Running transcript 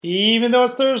Even though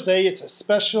it's Thursday, it's a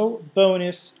special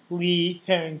bonus Lee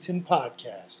Harrington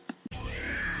podcast.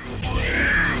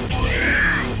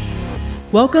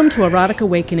 Welcome to Erotic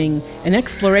Awakening, an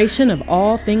exploration of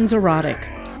all things erotic.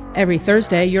 Every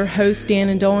Thursday, your hosts Dan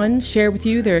and Dawn share with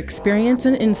you their experience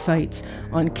and insights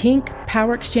on kink,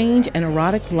 power exchange, and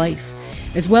erotic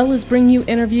life, as well as bring you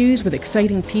interviews with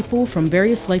exciting people from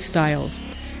various lifestyles.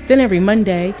 Then every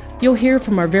Monday, you'll hear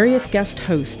from our various guest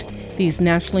hosts. These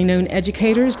nationally known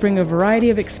educators bring a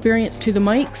variety of experience to the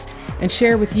mics and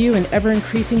share with you an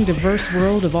ever-increasing diverse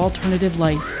world of alternative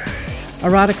life.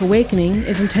 Erotic Awakening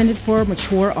is intended for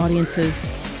mature audiences.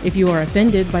 If you are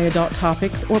offended by adult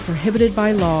topics or prohibited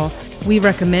by law, we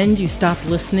recommend you stop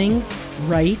listening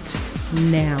right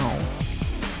now.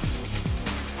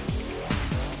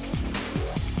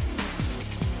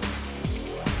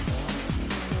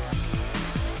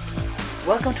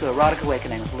 Welcome to Erotic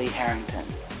Awakening with Lee Harrington.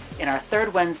 In our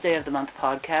third Wednesday of the month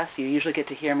podcast, you usually get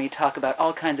to hear me talk about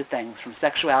all kinds of things, from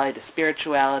sexuality to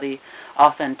spirituality,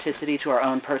 authenticity to our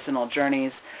own personal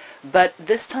journeys. But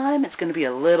this time, it's going to be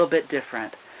a little bit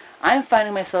different. I am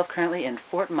finding myself currently in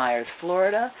Fort Myers,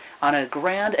 Florida, on a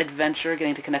grand adventure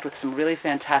getting to connect with some really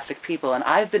fantastic people, and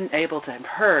I've been able to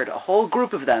herd a whole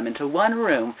group of them into one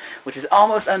room, which is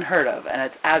almost unheard of, and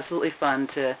it's absolutely fun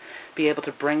to be able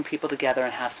to bring people together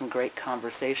and have some great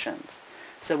conversations.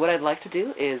 So what I'd like to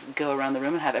do is go around the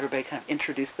room and have everybody kind of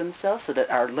introduce themselves so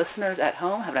that our listeners at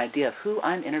home have an idea of who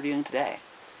I'm interviewing today.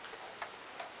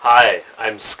 Hi,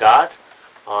 I'm Scott.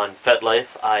 On FetLife,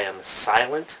 I am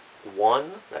Silent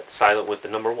 1. That's silent with the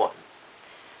number 1.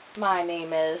 My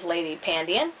name is Lady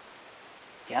Pandian.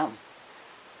 Yum.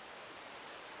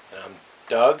 And I'm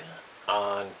Doug.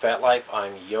 On FetLife,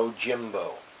 I'm Yo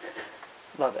Jimbo.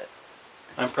 Love it.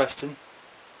 I'm Preston.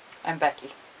 I'm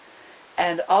Becky.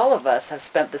 And all of us have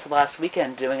spent this last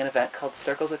weekend doing an event called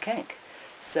Circles of Kink.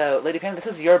 So, Lady Pandian, this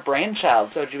is your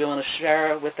brainchild, so would you be willing to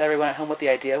share with everyone at home what the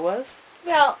idea was?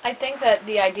 Well, I think that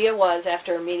the idea was,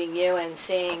 after meeting you and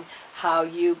seeing how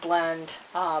you blend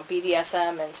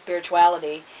BDSM and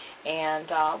spirituality,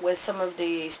 and with some of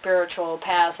the spiritual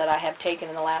paths that I have taken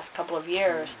in the last couple of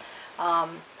years,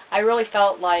 I really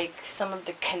felt like some of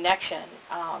the connection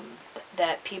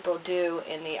that people do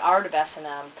in the art of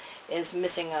S&M is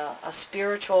missing a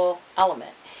spiritual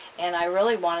element. And I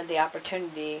really wanted the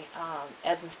opportunity,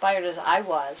 as inspired as I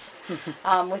was,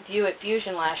 with you at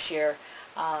Fusion last year,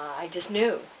 I just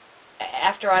knew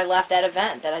after I left that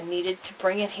event that I needed to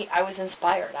bring it here. I was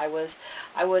inspired. I was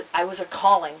a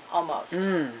calling almost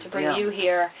to bring you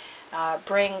here,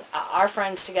 bring our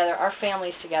friends together, our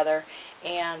families together,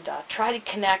 and try to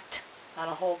connect on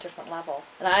a whole different level.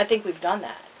 And I think we've done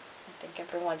that. I think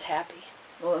everyone's happy.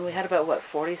 Well, and we had about,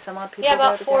 40 some odd people? Yeah,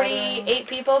 about there 48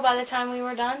 people by the time we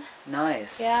were done.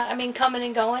 Nice. Yeah, I mean, coming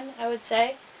and going, I would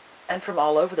say. And from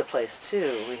all over the place,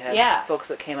 too. We had folks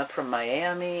that came up from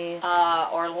Miami.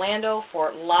 Orlando,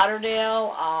 Fort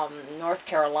Lauderdale, North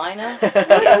Carolina.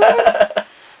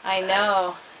 I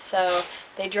know. So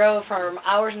they drove from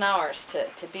hours and hours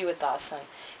to be with us.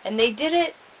 And they did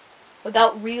it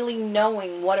without really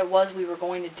knowing what it was we were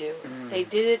going to do. They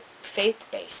did it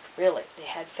faith-based, really. They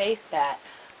had faith that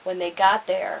when they got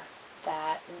there,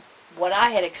 that what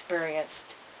I had experienced,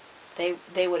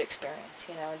 they would experience,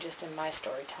 just in my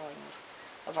storytelling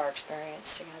of our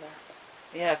experience together.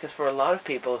 Yeah, because for a lot of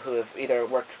people who have either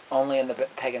worked only in the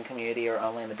pagan community or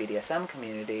only in the BDSM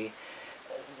community,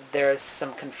 there's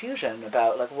some confusion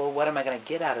about, what am I going to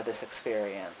get out of this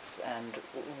experience, and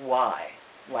why?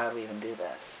 Why would we even do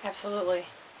this? Absolutely.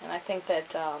 And I think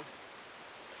that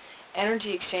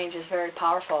energy exchange is very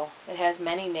powerful. It has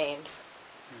many names.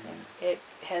 It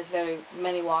has very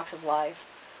many walks of life.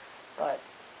 But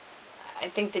I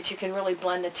think that you can really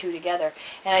blend the two together.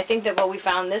 And I think that what we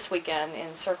found this weekend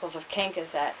in Circles of Kink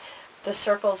is that the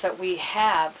circles that we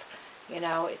have,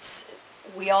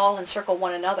 we all encircle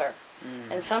one another.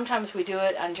 And sometimes we do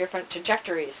it on different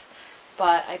trajectories.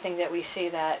 But I think that we see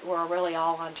that we're really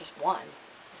all on just one.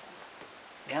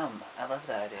 Yum. I love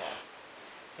that idea.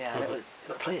 Yeah, it was,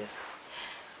 please.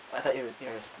 I thought you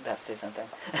were about to say something.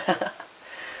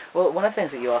 Well, one of the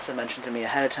things that you also mentioned to me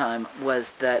ahead of time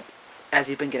was that as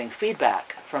you've been getting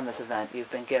feedback from this event,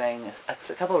 you've been getting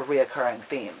a couple of reoccurring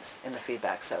themes in the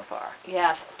feedback so far.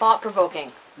 Yes,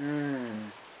 thought-provoking.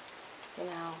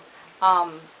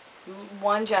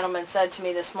 One gentleman said to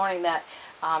me this morning that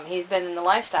he's been in the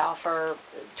lifestyle for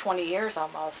 20 years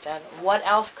almost, and what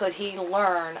else could he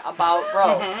learn about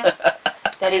rope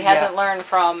that he hasn't learned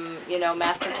from,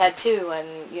 Master Tattoo and,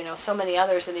 so many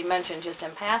others that he mentioned just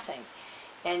in passing.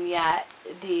 And yet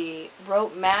the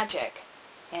rope magic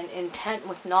and intent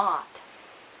with knot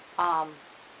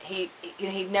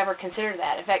he'd never considered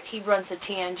that. In fact, he runs a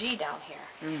TNG down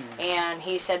here, and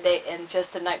he said and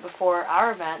just the night before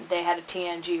our event, they had a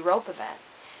TNG rope event,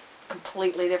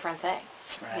 completely different thing.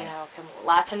 Right. You know,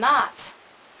 lots of knots,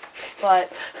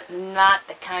 but not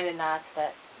the kind of knots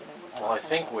that we're talking Well, I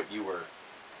think about. what you were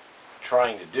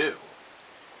trying to do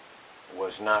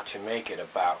was not to make it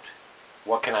about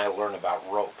what can I learn about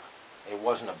rope. It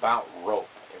wasn't about rope.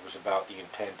 It was about the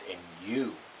intent in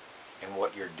you and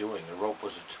what you're doing. The rope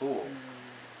was a tool,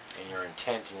 and your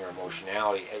intent and your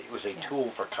emotionality. It was a tool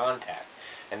for contact,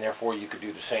 and therefore you could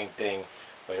do the same thing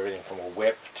with everything from a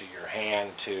whip to your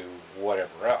hand to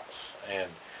whatever else. And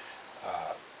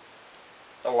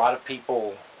a lot of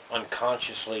people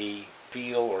unconsciously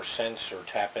feel or sense or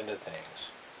tap into things,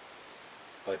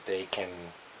 but they can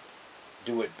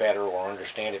do it better or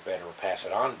understand it better or pass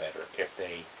it on better if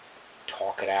they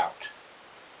talk it out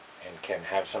and can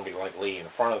have somebody like Lee in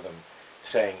front of them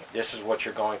saying, this is what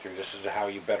you're going through, this is how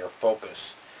you better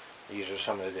focus, these are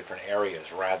some of the different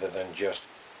areas, rather than just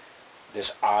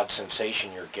this odd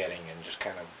sensation you're getting and just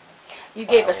kind of You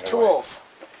gave us filing it away. tools.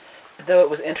 Though it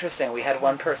was interesting, we had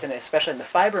one person, especially in the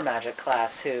fiber magic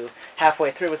class, who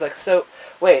halfway through was like, so,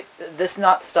 wait, this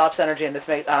knot stops energy and this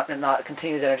knot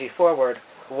continues energy forward.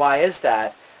 Why is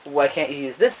that? Why can't you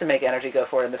use this to make energy go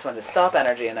forward and this one to stop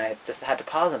energy? And I just had to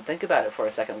pause and think about it for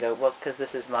a second and go, well, because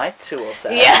this is my tool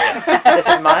set. Yeah. This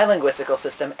is my linguistical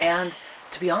system. And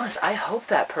to be honest, I hope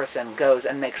that person goes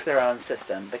and makes their own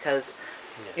system, because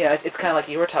it's kind of like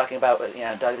you were talking about,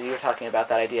 Doug, you were talking about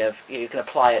that idea of you can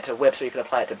apply it to whips or you can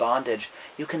apply it to bondage.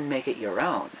 You can make it your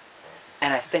own.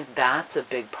 And I think that's a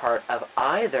big part of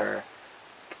either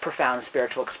profound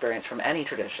spiritual experience from any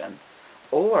tradition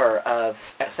or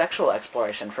of sexual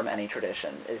exploration from any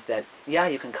tradition, is that,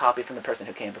 you can copy from the person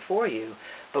who came before you,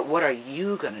 but what are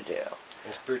you going to do?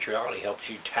 And spirituality helps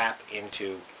you tap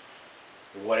into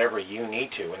whatever you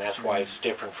need to, and that's why it's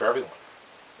different for everyone.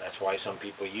 That's why some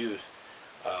people use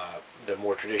the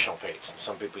more traditional faiths, and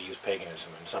some people use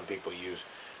paganism, and some people use,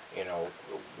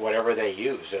 whatever they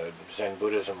use, Zen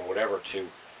Buddhism or whatever, to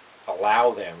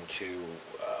allow them to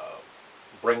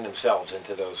bring themselves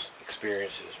into those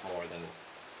experiences more than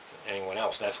anyone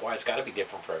else. And that's why it's got to be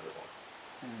different for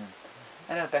everyone.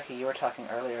 I know, Becky, you were talking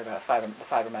earlier about the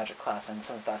fiber magic class and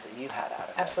some of the thoughts that you had out of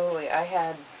it. Absolutely.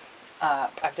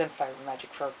 I've done fiber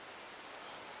magic for,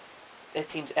 it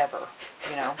seems, ever,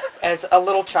 as a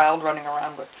little child running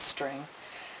around with string.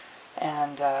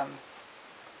 And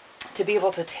to be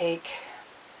able to take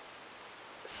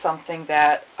something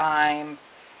that I'm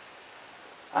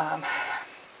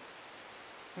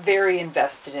very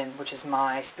invested in, which is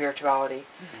my spirituality,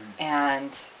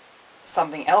 and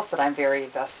something else that I'm very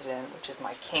invested in, which is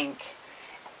my kink,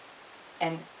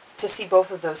 and to see both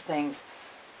of those things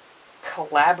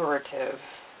collaborative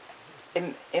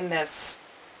in this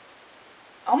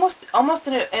almost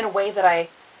in a way that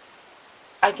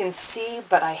I can see,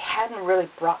 but I hadn't really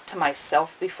brought to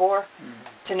myself before,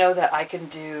 to know that I can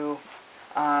do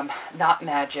knot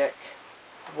magic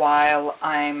while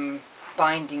I'm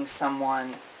binding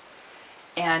someone,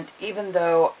 and even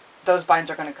though those binds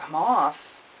are going to come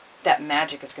off, that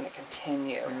magic is going to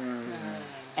continue.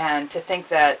 And to think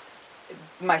that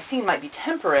my scene might be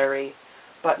temporary,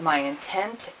 but my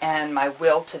intent and my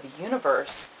will to the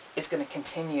universe is going to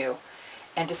continue.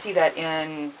 And to see that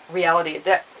in reality,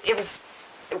 that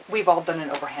we've all done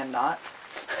an overhand knot.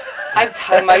 I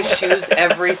tie my shoes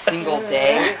every single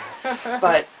day,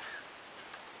 but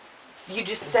you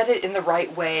just said it in the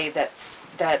right way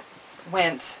that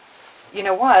went, you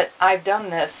know what, I've done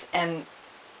this and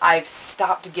I've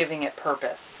stopped giving it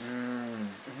purpose.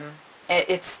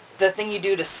 It's the thing you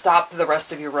do to stop the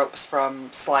rest of your ropes from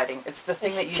sliding. It's the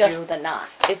thing that you just do. the knot.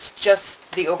 It's just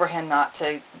the overhand knot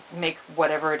to make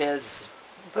whatever it is.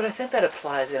 But I think that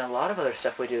applies in a lot of other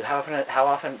stuff we do. How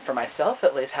often, for myself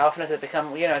at least, how often has it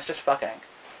become, it's just fucking?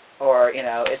 Or,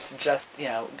 it's just,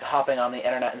 hopping on the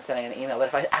internet and sending an email. But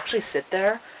if I actually sit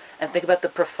there and think about the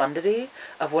profundity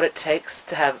of what it takes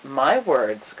to have my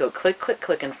words go click, click,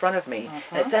 click in front of me,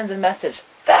 and it sends a message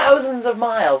thousands of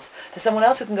miles to someone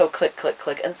else who can go click, click,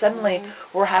 click, and suddenly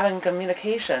we're having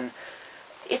communication.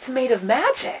 It's made of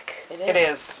magic. It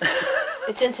is.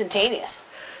 It's instantaneous.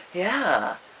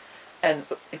 Yeah. And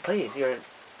please,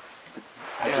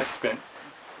 I just spent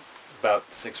about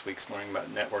 6 weeks learning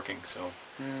about networking, so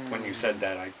when you said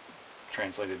that, I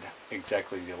translated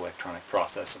exactly the electronic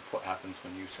process of what happens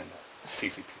when you send a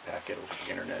TCP packet over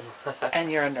the internet.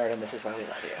 And you're a nerd, and this is why we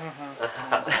love you.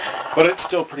 But it's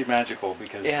still pretty magical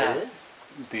because Yeah.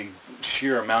 the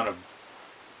sheer amount of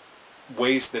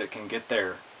ways that it can get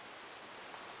there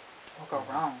Will go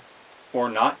wrong. or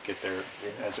not get there,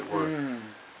 as it were.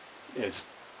 is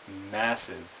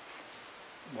massive.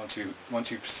 Once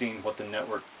you've seen what the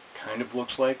network kind of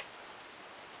looks like,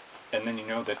 and then you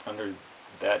know that under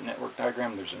that network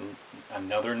diagram there's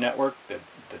another network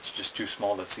that's just too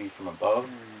small to see from above.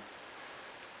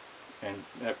 And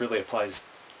that really applies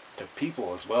to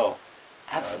people as well.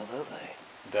 Absolutely.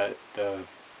 That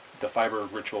the fiber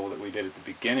ritual that we did at the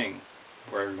beginning,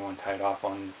 where everyone tied off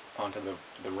onto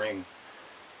the ring,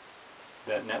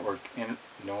 that network, and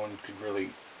no one could really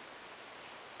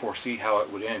foresee how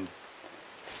it would end.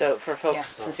 So for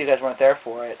folks, since you guys weren't there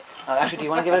for it, actually, do you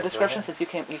want to give it a description since you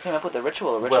came up with the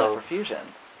ritual originally for fusion?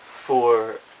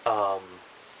 For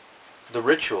the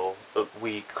ritual,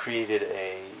 we created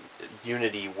a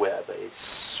unity web, a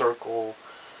circle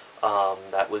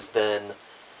that was then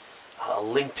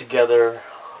linked together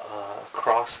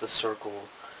across the circle.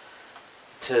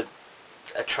 To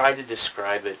try to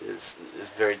describe it is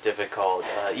very difficult.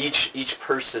 Each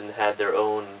person had their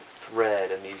own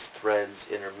thread, and these threads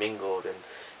intermingled and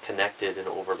connected and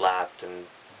overlapped and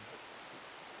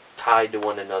tied to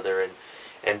one another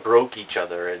and broke each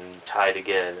other and tied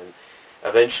again. And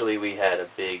eventually we had a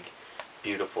big,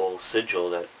 beautiful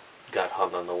sigil that got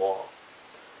hung on the wall.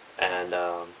 And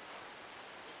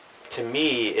to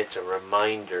me, it's a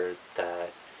reminder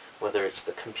that whether it's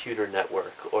the computer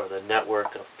network or the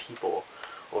network of people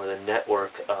or the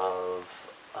network of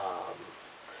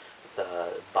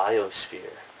the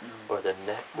biosphere or the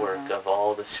network of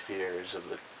all the spheres of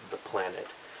the planet,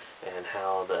 and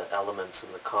how the elements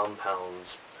and the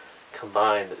compounds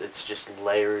combine, it's just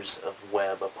layers of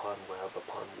web upon web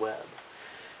upon web.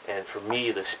 And for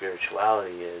me, the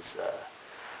spirituality is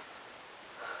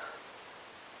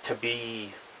to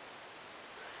be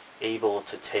able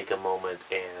to take a moment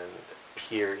and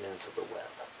peer into the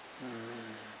web.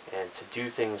 And to do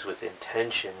things with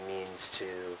intention means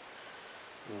to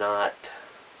not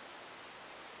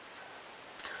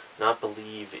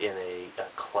believe in a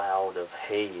cloud of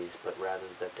haze, but rather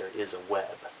that there is a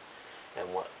web.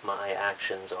 And what my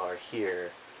actions are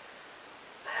here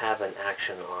have an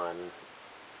action on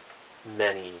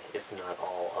many, if not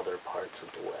all, other parts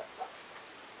of the web.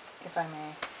 If I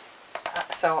may.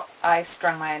 So I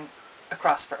strung mine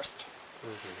across first.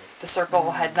 The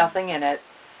circle had nothing in it,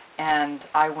 and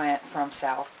I went from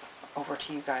south over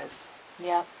to you guys.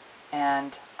 Yep.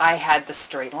 And I had the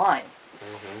straight line.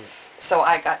 So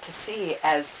I got to see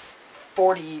as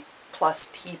 40 plus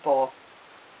people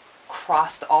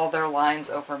crossed all their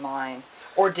lines over mine,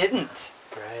 or didn't.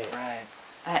 Right.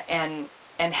 And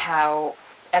how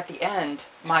at the end,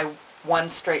 my one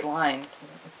straight line,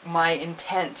 my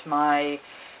intent, my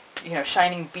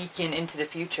shining beacon into the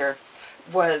future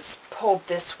was pulled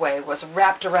this way, was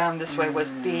wrapped around this way,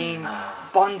 was being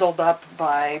bundled up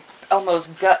by Elmo's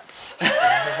guts.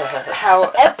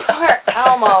 How That poor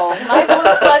Elmo. My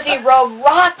blue fuzzy robe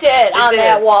rotted on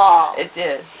that wall. It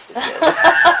did.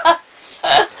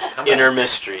 Inner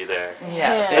mystery there.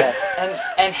 Yes.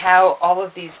 And how all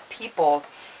of these people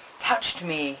touched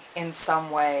me in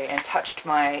some way, and touched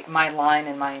my line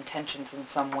and my intentions in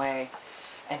some way,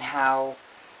 and how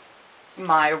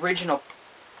my original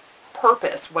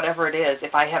purpose, whatever it is,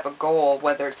 if I have a goal,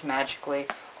 whether it's magically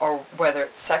or whether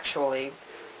it's sexually,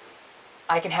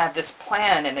 I can have this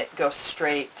plan and it goes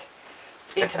straight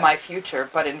into my future,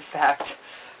 but in fact,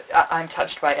 I'm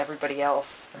touched by everybody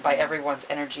else, by everyone's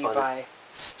energy, But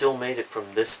still made it from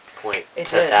this point It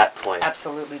to did. that point.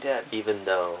 Absolutely did. Even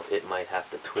though it might have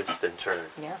to twist and turn.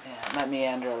 Yeah. Yeah, it might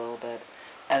meander a little bit.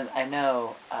 And I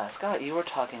know, Scott, you were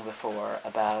talking before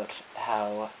about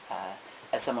how,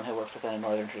 as someone who works within a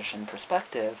Northern tradition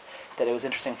perspective, that it was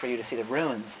interesting for you to see the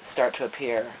runes start to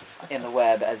appear in the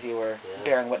web as you were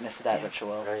bearing witness to that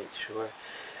ritual. Right, sure.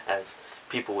 As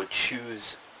people would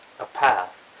choose a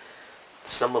path,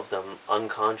 some of them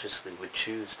unconsciously would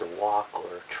choose to walk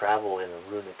or travel in a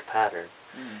runic pattern.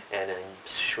 And I'm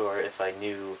sure if I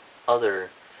knew other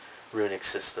runic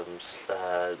systems,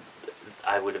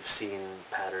 I would have seen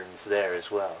patterns there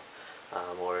as well.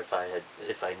 Or if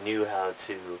I knew how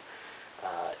to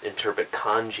interpret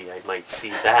kanji, I might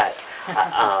see that.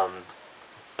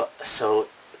 So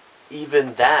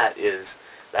even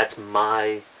that's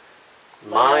my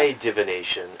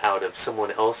divination out of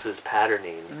someone else's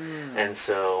patterning. And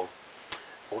so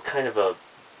what kind of a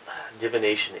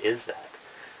divination is that?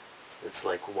 It's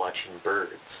like watching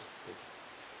birds.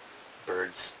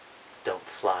 Birds don't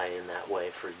fly in that way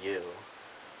for you.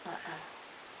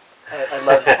 I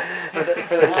love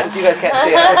since you guys can't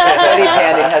see it, Betty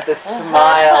Tandy had this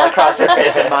smile across her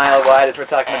face a mile wide as we're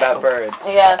talking about birds.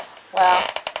 Yes. Wow.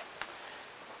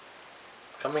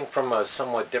 Coming from a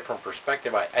somewhat different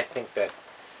perspective, I think that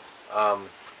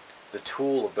the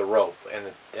tool of the rope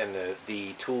and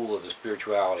the tool of the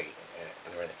spirituality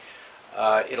and everything.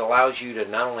 It allows you to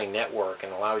not only network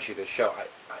and allows you to show.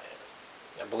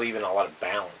 I believe in a lot of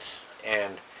balance,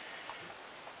 and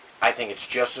I think it's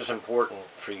just as important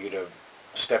for you to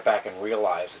step back and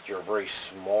realize that you're a very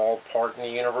small part in the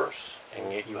universe,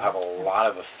 and yet you have a lot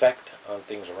of effect on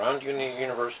things around you in the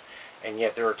universe, and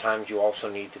yet there are times you also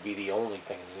need to be the only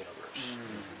thing in the universe.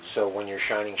 So when you're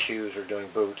shining shoes or doing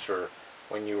boots, or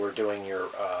when you were doing your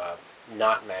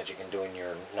knot magic and doing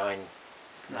your 9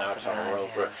 knots on a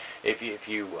rope, or if you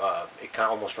it kind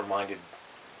of almost reminded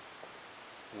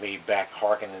me back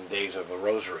harking in the days of a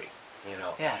rosary,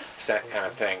 Yes. It's that kind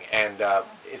of thing. And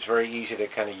it's very easy to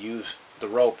kind of use the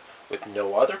rope with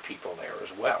no other people there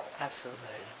as well, Absolutely.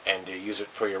 and to use it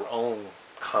for your own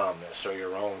calmness or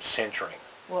your own centering.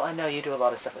 Well, I know you do a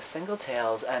lot of stuff with single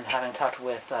tails, and having talked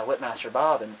with Whipmaster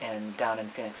Bob and down in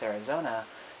Phoenix, Arizona,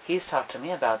 he's talked to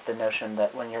me about the notion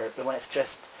that when it's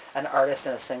just an artist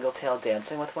and a single tail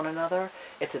dancing with one another,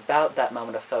 it's about that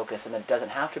moment of focus, and it doesn't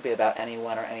have to be about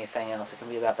anyone or anything else. It can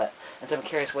be about that. And so I'm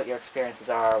curious what your experiences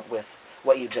are with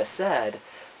what you just said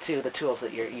to the tools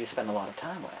that you spend a lot of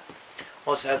time with.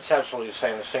 Well, it's absolutely the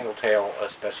same. The single tail,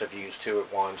 especially if you use 2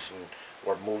 at once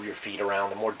or move your feet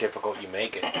around, the more difficult you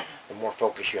make it, the more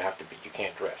focused you have to be. You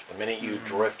can't drift. The minute you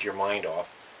drift your mind off,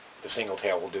 the single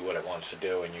tail will do what it wants to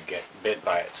do, and you get bit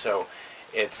by it. So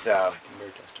it's,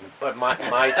 but my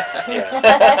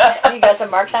yeah. You got some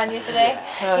marks on you today?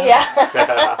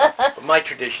 Yeah. But my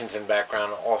traditions and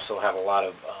background also have a lot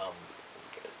of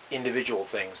individual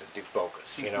things that do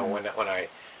focus. When I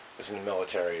was in the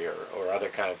military or other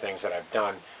kind of things that I've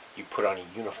done, you put on a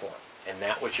uniform, and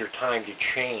that was your time to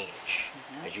change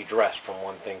as you dress from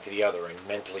one thing to the other and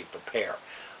mentally prepare.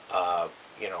 Or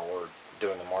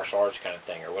doing the martial arts kind of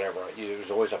thing or whatever. There's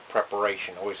always a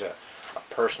preparation, always a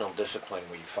personal discipline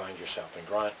where you find yourself and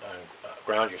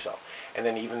ground yourself. And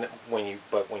then even when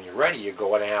you're ready, you're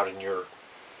going out and you're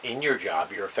in your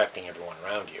job, you're affecting everyone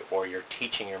around you, or you're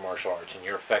teaching your martial arts and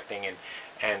you're affecting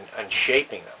and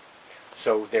shaping them.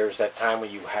 So there's that time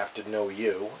when you have to know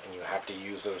you, and you have to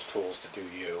use those tools to do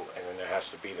you, and then there has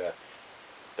to be the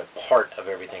part of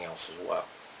everything else as well.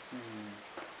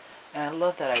 And I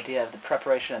love that idea of the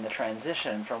preparation and the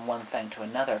transition from one thing to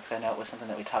another, because I know it was something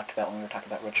that we talked about when we were talking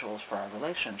about rituals for our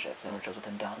relationships and rituals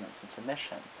within dominance and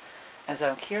submission. And so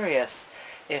I'm curious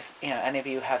if any of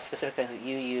you have specific things that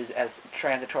you use as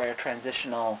transitory or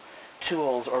transitional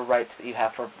tools or rites that you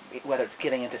have for whether it's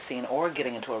getting into scene or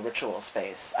getting into a ritual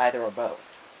space, either or both.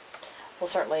 Well,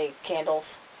 certainly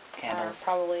candles. Candles. Are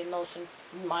probably most in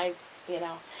my,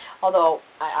 although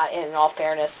I, in all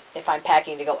fairness, if I'm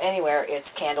packing to go anywhere, it's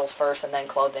candles first and then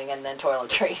clothing and then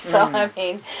toiletries. So, I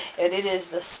mean, it is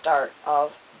the start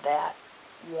of that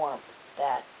warmth,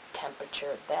 that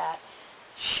temperature, that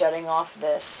shutting off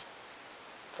this,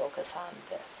 focus on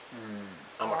this.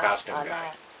 I'm a costume guy.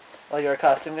 That. Oh, you're a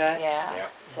costume guy? Yeah.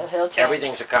 So he'll change.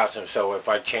 Everything's a costume, so if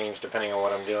I change depending on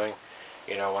what I'm doing,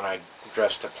 when I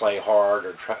dress to play hard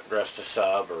or dress to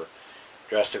sub or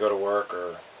dress to go to work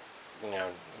or,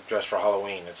 dress for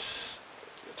Halloween, it's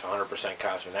 100%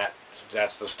 costume.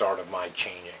 That's the start of my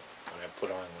changing when I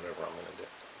put on whatever I'm going to do.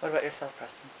 What about yourself,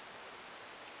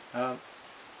 Preston?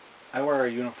 I wear a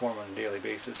uniform on a daily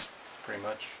basis, pretty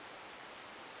much.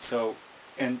 So,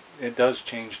 and it does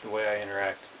change the way I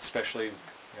interact, especially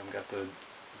I've got the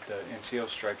NCO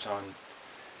stripes on,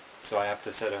 so I have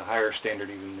to set a higher standard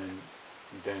even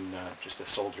than just a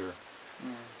soldier.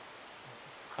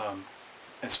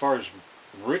 As far as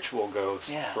ritual goes,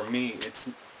 for me,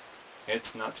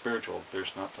 it's not spiritual.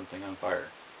 There's not something on fire.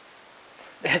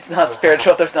 It's not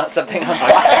spiritual. There's not something on fire.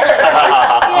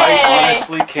 I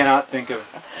honestly cannot think of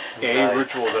a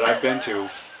ritual that I've been to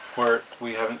where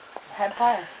we haven't Had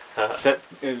fire. set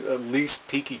at least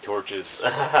tiki torches.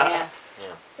 Yeah.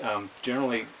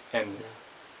 Generally, and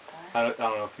I don't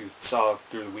know if you saw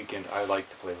through the weekend, I like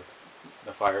to play with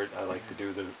the fire. I like to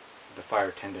do the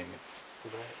fire tending. It's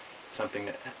something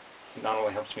that not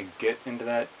only helps me get into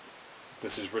that,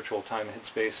 this is ritual time and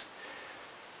headspace,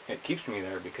 it keeps me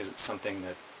there because it's something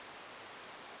that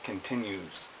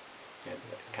continues. It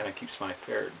kind of keeps my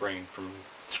ferret brain from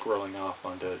squirreling off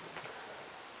onto,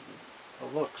 oh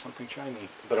look, something shiny.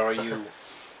 But are you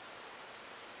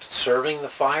serving the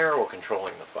fire or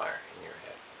controlling the fire in your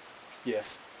head?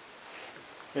 Yes.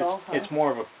 It's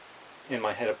more of in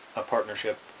my head, a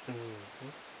partnership.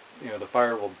 The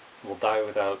fire will die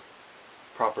without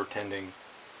proper tending,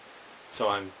 so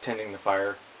I'm tending the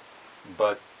fire,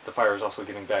 but the fire is also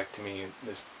getting back to me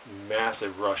this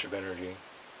massive rush of energy,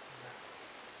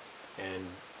 and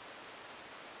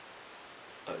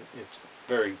it's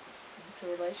very It's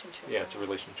a relationship. Yeah, it's a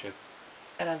relationship.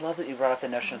 And I love that you brought up the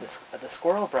notion of the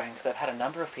squirrel brain, because I've had a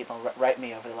number of people write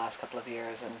me over the last couple of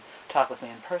years and talk with me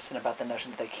in person about the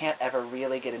notion that they can't ever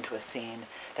really get into a scene,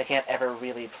 they can't ever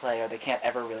really play, or they can't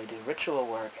ever really do ritual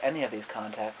work, any of these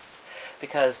contexts,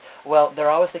 because, well, they're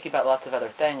always thinking about lots of other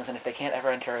things, and if they can't ever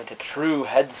enter into true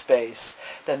headspace,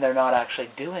 then they're not actually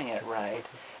doing it right.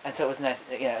 And so it was nice,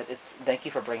 thank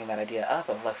you for bringing that idea up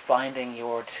of like finding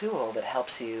your tool that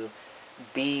helps you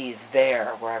be there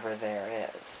wherever there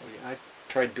is. I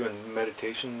tried doing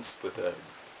meditations with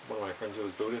one of my friends who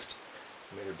was Buddhist.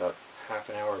 I made it about half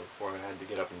an hour before I had to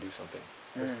get up and do something.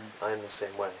 I'm the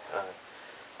same way.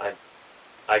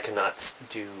 I cannot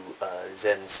do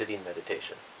Zen sitting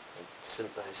meditation.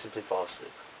 I simply fall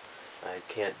asleep. I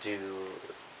can't do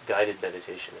guided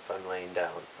meditation if I'm laying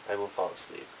down. I will fall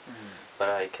asleep. But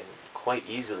I can quite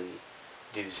easily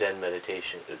do Zen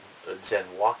meditation, Zen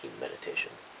walking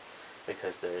meditation,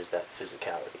 because there is that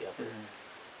physicality of it.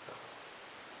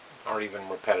 Or even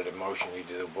repetitive motion. You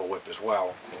do the bullwhip as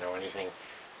well. Anything,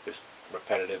 just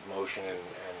repetitive motion and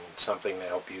something to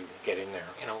help you get in there.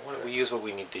 We use what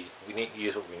we need to. We need to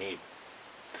use what we need.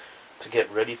 To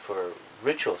get ready for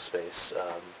ritual space,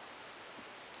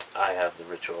 I have the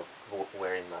ritual of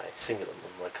wearing my cingulum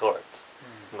and my cords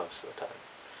most of the time.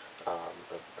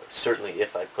 Certainly,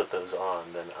 if I put those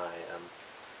on, then I am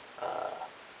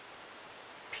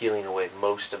peeling away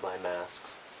most of my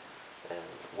masks and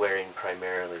wearing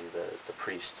primarily the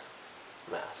priest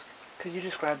mask. Could you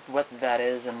describe what that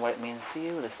is and what it means to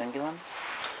you, the cingulum?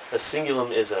 A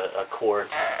cingulum is a cord.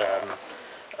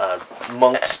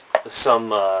 Monks,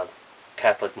 some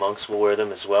Catholic monks will wear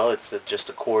them as well. It's just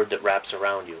a cord that wraps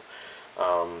around you.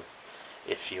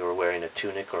 If you were wearing a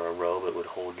tunic or a robe, it would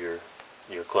hold your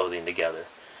clothing together.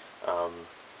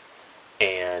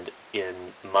 And in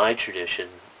my tradition,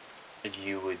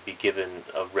 you would be given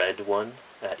a red one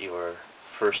at your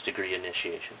first degree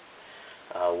initiation,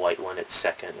 a white one at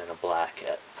second, and a black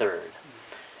at third.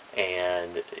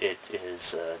 And it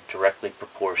is directly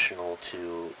proportional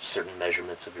to certain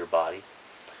measurements of your body.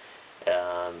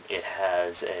 It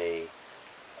has a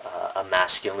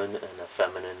masculine and a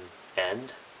feminine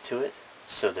end to it,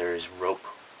 so there is rope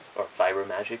or fiber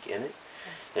magic in it.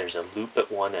 There's a loop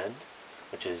at one end,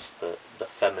 which is the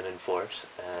feminine force,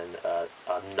 and a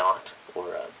knot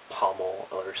or a pommel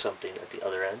or something at the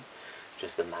other end, which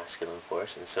is the masculine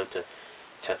force. And so to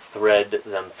thread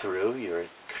them through, you're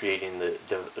creating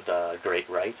the great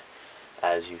rite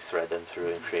as you thread them through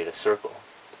and create a circle,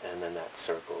 and then that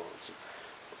circle is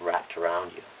wrapped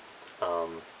around you.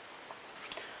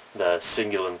 The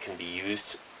cingulum can be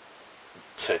used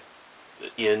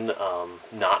in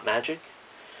knot magic,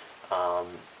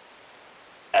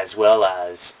 as well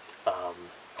as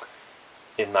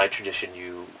in my tradition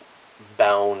you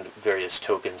bound various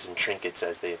tokens and trinkets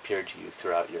as they appear to you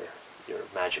throughout your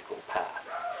magical path.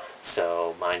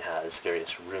 So mine has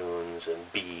various runes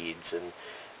and beads and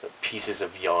pieces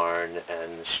of yarn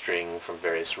and string from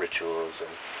various rituals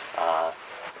and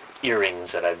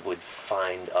earrings that I would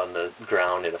find on the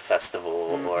ground at a festival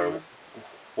or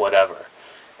whatever.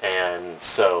 And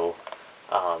so,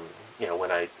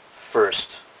 when I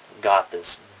first got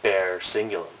this bare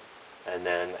cingulum, and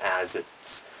then as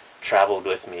it's traveled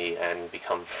with me and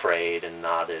become frayed and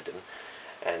knotted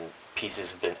and pieces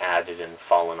have been added and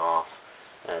fallen off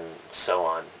and so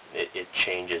on, it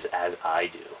changes as I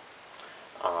do.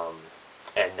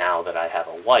 And now that I have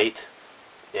a white,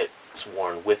 it's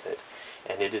worn with it,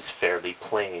 and it is fairly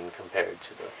plain compared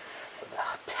to the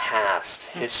past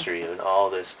history and all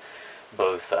this,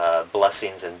 both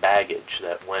blessings and baggage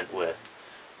that went with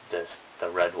the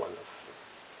red one.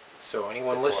 So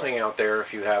anyone listening out there,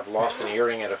 if you have lost an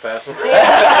earring at a festival, call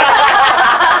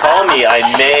me.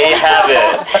 I may have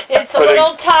it. It's a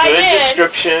little tied good in.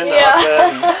 description. Yeah.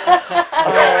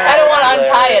 I don't want to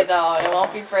untie it though. It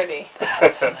won't be pretty.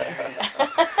 That's hilarious.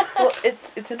 Well,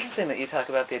 it's interesting that you talk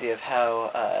about the idea of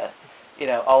how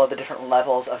all of the different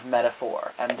levels of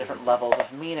metaphor and different levels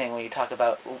of meaning when you talk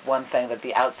about one thing that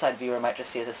the outside viewer might just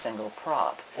see as a single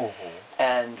prop.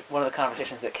 And one of the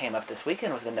conversations that came up this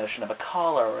weekend was the notion of a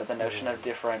collar or the notion of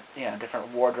different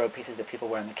wardrobe pieces that people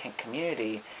wear in the kink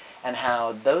community, and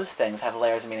how those things have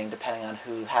layers of meaning depending on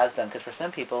who has them. Because for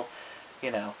some people,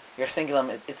 your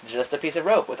cingulum, it's just a piece of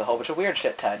rope with a whole bunch of weird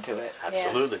shit tied to it.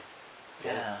 Absolutely.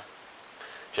 Yeah.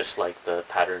 Just like the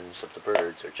patterns of the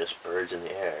birds are just birds in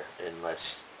the air,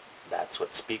 unless that's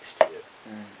what speaks to you.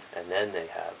 And then they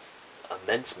have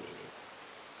immense meaning.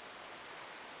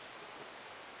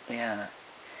 Yeah.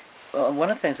 Well, one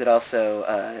of the things that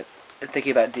also,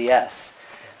 thinking about DS,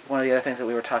 one of the other things that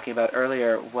we were talking about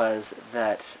earlier was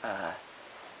that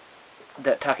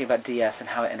that talking about DS and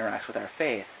how it interacts with our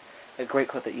faith, a great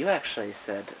quote that you actually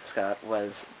said, Scott,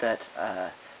 was that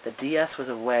the DS was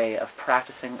a way of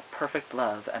practicing perfect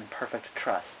love and perfect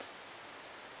trust.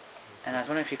 And I was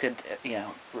wondering if you could,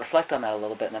 reflect on that a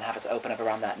little bit and then have us open up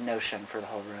around that notion for the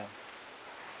whole room.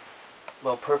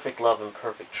 Well, perfect love and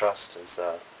perfect trust is,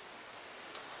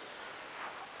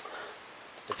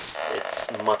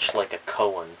 it's much like a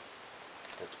koan.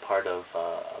 It's part of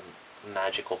a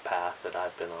magical path that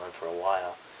I've been on for a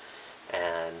while.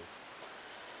 And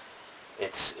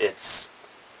it's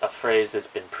a phrase that's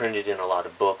been printed in a lot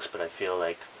of books, but I feel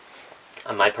like,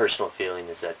 my personal feeling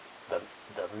is that the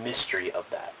mystery of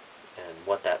that and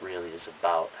what that really is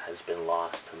about has been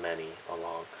lost to many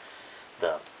along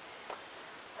the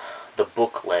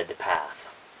book-led path.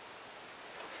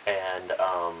 And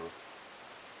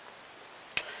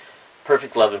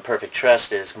perfect love and perfect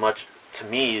trust is to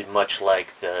me much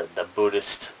like the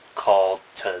Buddhist call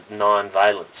to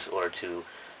non-violence, or to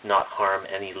not harm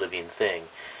any living thing.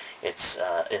 It's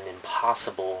an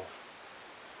impossible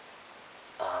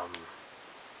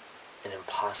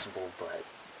but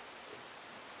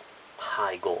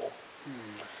high goal.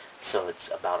 So it's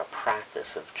about a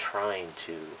practice of trying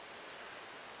to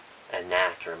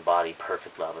enact or embody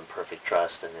perfect love and perfect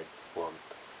trust, and it will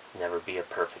never be a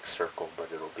perfect circle,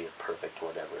 but it'll be a perfect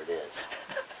whatever it is.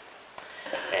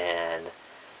 And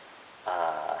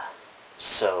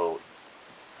so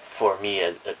for me,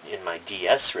 in my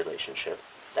DS relationship,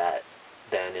 that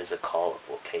then is a call of,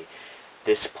 okay,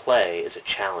 this play is a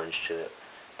challenge to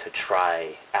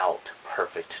try out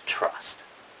perfect trust.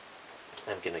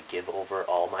 I'm going to give over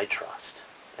all my trust,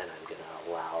 and I'm going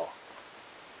to allow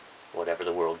whatever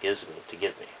the world gives me to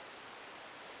give me.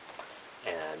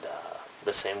 And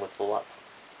the same with the love.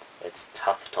 It's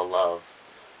tough to love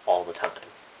all the time.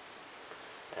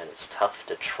 And it's tough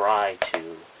to try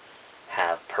to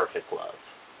have perfect love.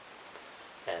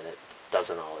 And it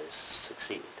doesn't always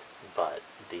succeed. But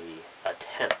the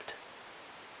attempt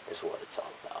is what it's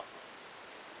all about.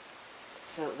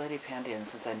 So, Lady Pandian,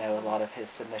 since I know a lot of his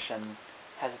submission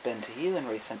has been to you in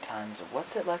recent times,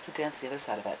 what's it like to dance the other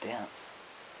side of that dance?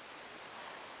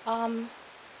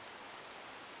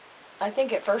 I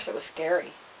think at first it was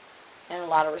scary and a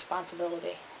lot of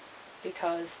responsibility,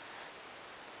 because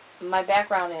my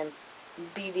background in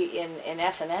in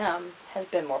S&M has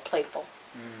been more playful,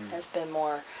 has been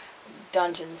more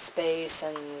dungeon space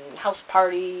and house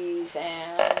parties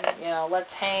and,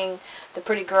 let's hang the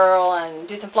pretty girl and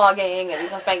do some flogging and do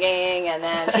some spanking, and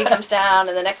then she comes down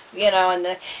and the next, and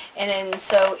then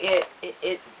so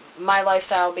my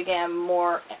lifestyle began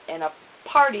more in a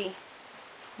party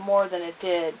more than it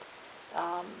did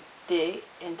the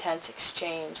intense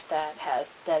exchange that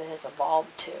has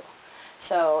evolved to.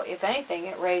 So if anything,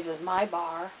 it raises my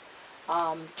bar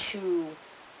to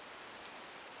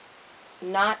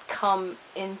not come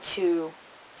into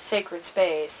sacred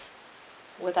space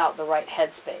without the right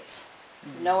headspace,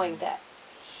 knowing that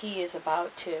he is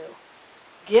about to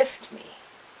gift me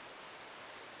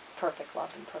perfect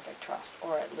love and perfect trust,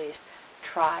 or at least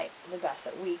try the best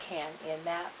that we can in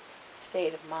that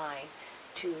state of mind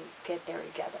to get there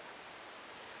together.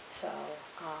 So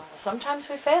sometimes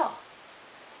we fail,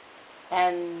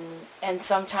 and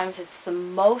sometimes it's the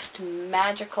most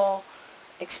magical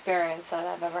experience that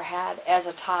I've ever had as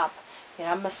a top.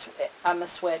 I'm a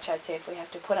switch, I'd say, if we have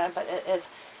to put on, but as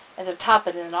a top,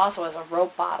 and then also as a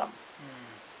rope bottom,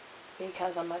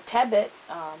 because I'm a tad bit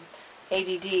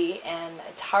ADD, and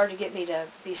it's hard to get me to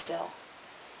be still.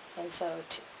 And so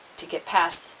to get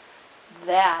past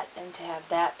that and to have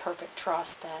that perfect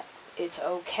trust that it's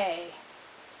okay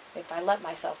if I let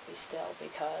myself be still,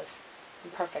 because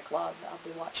in perfect love I'll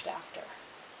be watched after.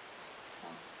 So.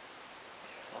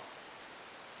 Beautiful.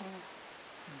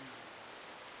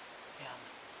 Yeah.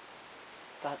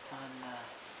 Thoughts on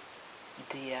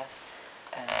DS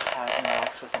and how it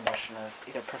interacts with the notion of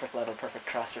either perfect love or perfect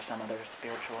trust or some other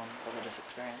spiritual and religious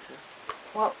experiences?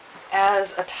 Well,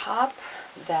 as a top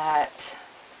that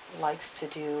likes to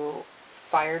do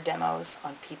fire demos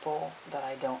on people that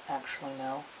I don't actually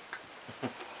know,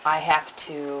 I have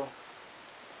to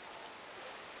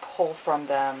pull from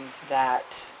them that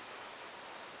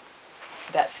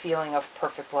feeling of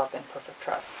perfect love and perfect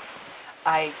trust.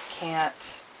 I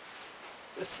can't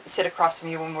sit across from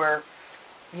you when we're,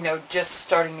 just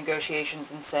starting negotiations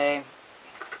and say,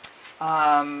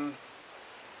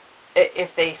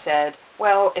 if they said,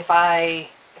 well, if I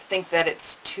think that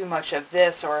it's too much of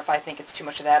this, or if I think it's too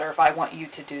much of that, or if I want you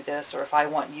to do this, or if I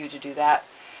want you to do that,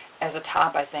 as a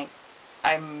top, I think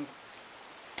I'm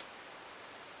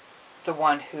the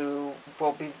one who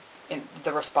will be in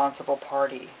the responsible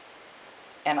party,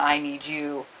 and I need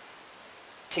you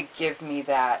to give me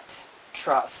that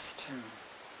trust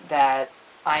that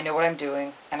I know what I'm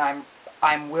doing, and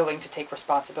I'm willing to take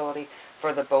responsibility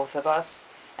for the both of us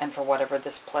and for whatever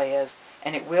this play is,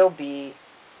 and it will be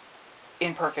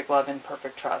in perfect love and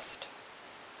perfect trust.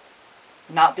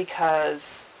 Not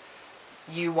because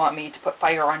you want me to put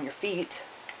fire on your feet,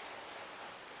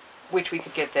 which we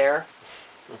could get there,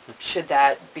 should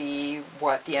that be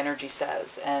what the energy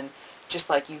says. And just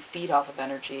like you feed off of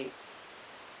energy,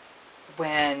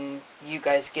 when you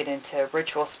guys get into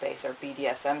ritual space or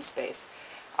BDSM space,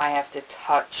 I have to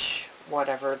touch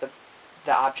whatever the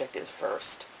object is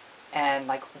first and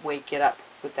like wake it up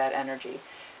with that energy.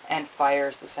 And fire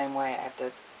is the same way.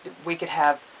 We could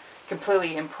have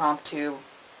completely impromptu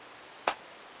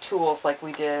tools like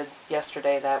we did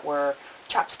yesterday that were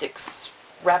chopsticks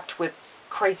wrapped with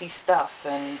crazy stuff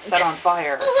and set on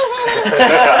fire.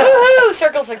 Woohoo!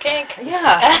 Circles of kink.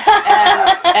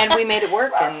 Yeah, and we made it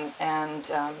work, and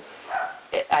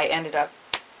I ended up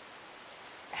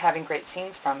having great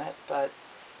scenes from it. But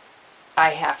I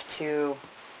have to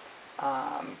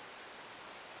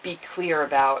be clear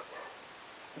about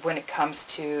when it comes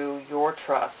to your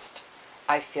trust.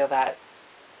 I feel that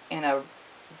in a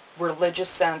religious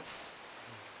sense,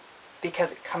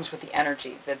 because it comes with the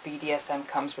energy. The BDSM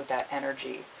comes with that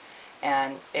energy.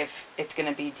 And if it's going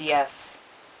to be DS,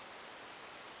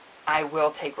 I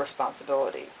will take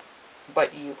responsibility.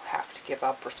 But you have to give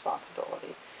up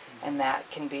responsibility. And that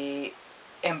can be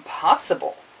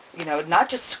impossible. You know, not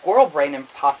just squirrel brain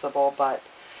impossible, but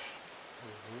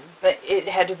it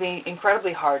had to be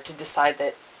incredibly hard to decide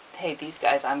that, hey, these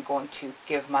guys I'm going to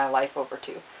give my life over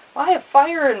to. Well, I have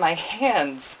fire in my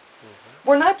hands.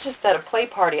 We're not just at a play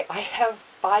party. I have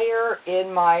fire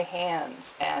in my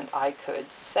hands, and I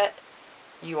could set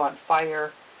you on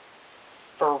fire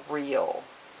for real.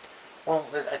 Well,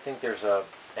 I think there's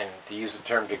and to use the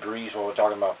term degrees when we're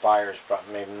talking about fires,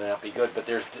 maybe not be good, but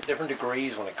there's different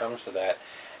degrees when it comes to that.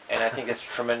 And I think it's a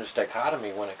tremendous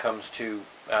dichotomy when it comes to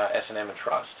S&M and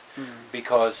trust.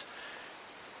 Because,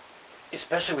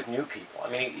 especially with new people, I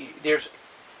mean, there's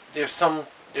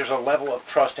a level of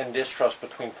trust and distrust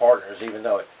between partners, even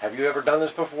though, have you ever done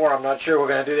this before? I'm not sure we're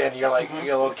going to do that. And you're like,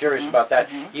 you're a little curious about that,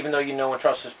 even though you know and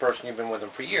trust this person, you've been with them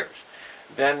for years.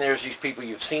 Then there's these people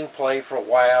you've seen play for a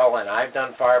while, and I've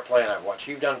done fire play, and I've watched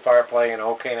you've done fire play, and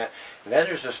okay, and then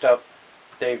there's the stuff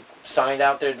they've signed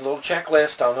out their little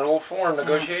checklist on their little form,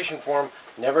 negotiation form,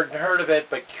 never heard of it,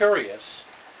 but curious.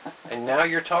 And now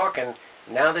you're talking,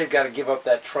 now they've got to give up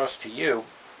that trust to you,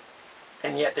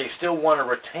 and yet they still want to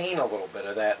retain a little bit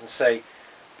of that and say,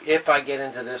 if I get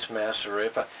into this mess, or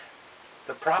if I...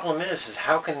 The problem is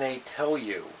how can they tell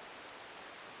you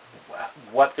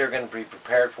what they're going to be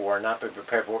prepared for or not be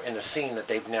prepared for in a scene that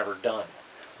they've never done?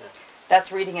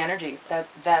 That's reading energy. That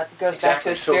goes back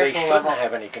to a spiritual so they shouldn't level.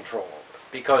 have any control over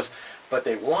it, but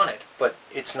they want it, but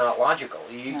it's not logical.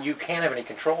 You can't have any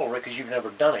control over it because you've never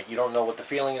done it. You don't know what the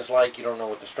feeling is like. You don't know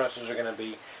what the stresses are going to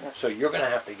be. Yep. So you're going to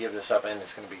have to give this up, and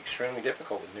it's going to be extremely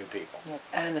difficult with new people. Yep.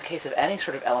 And in the case of any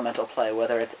sort of elemental play,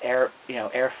 whether it's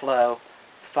airflow,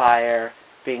 fire,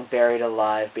 being buried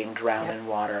alive, being drowned in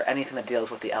water, anything that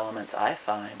deals with the elements, I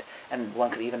find, and one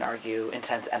could even argue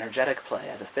intense energetic play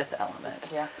as a fifth element,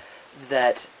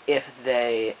 that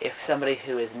if somebody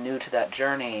who is new to that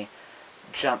journey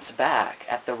jumps back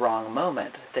at the wrong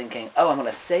moment, thinking, oh, I'm going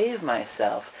to save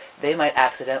myself, they might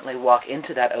accidentally walk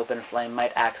into that open flame,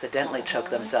 might accidentally choke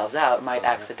themselves out, might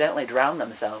accidentally drown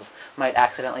themselves, might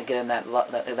accidentally get in that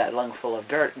lung full of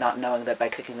dirt, not knowing that by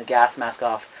kicking the gas mask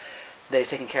off, they've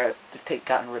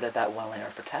gotten rid of that one layer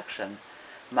of protection.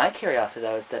 My curiosity,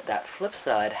 though, is that flip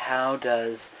side,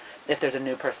 if there's a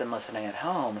new person listening at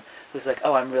home who's like,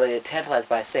 oh, I'm really tantalized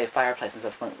by, say, fireplace, since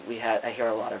that's what I hear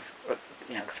a lot of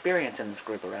experience in this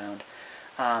group around,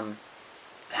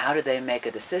 how do they make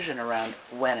a decision around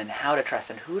when and how to trust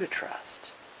and who to trust?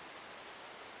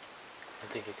 I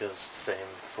think it goes the same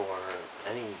for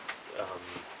any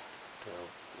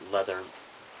leather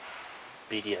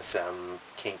BDSM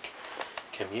kink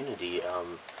community,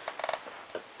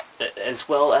 as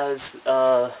well as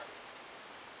I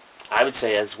would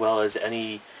say as well as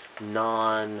any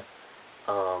non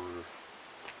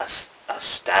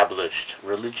established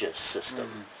religious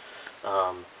system.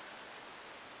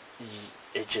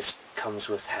 It just comes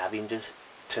with having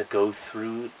to go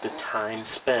through the time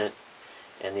spent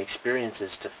and the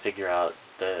experiences to figure out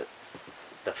the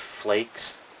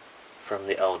flakes from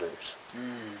the elders,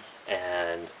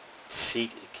 and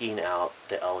seeking out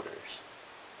the elders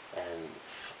and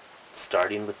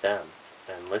starting with them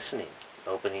and listening,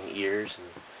 opening ears and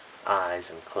eyes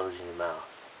and closing your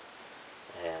mouth,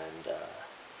 and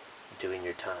doing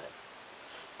your time.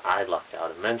 I lucked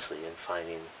out immensely in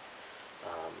finding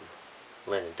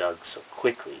Lynn and Doug so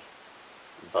quickly,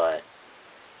 but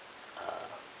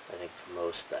I think for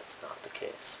most that's not the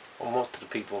case. Well, most of the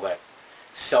people that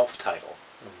self-title,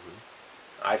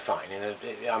 I find, and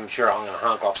I'm sure I'm going to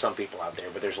honk off some people out there,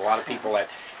 but there's a lot of people that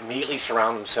immediately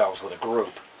surround themselves with a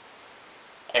group,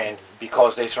 and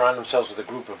because they surround themselves with a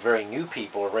group of very new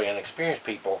people or very inexperienced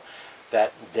people,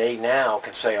 that they now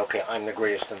can say, okay, I'm the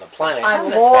greatest on the planet. I'm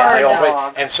They Lord already-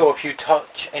 Dog. And so if you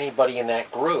touch anybody in that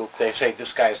group, they say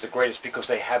this guy is the greatest because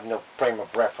they have no frame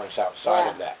of reference outside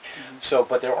of that. So,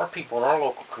 but there are people in our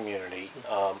local community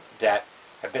that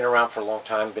have been around for a long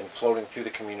time, been floating through the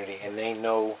community, and they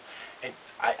know, and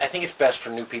I think it's best for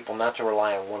new people not to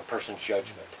rely on one person's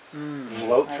judgment.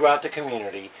 Float throughout the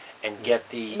community and get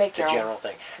the Make your own. general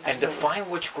thing. And define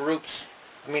which groups,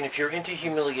 I mean, if you're into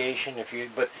humiliation,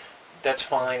 but that's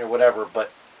fine or whatever,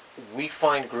 but we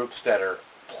find groups that are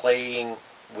playing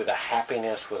with a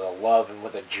happiness, with a love, and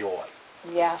with a joy.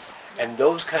 Yes. And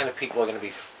those kind of people are going to be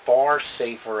far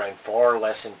safer and far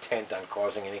less intent on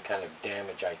causing any kind of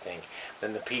damage, I think,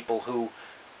 than the people who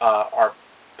are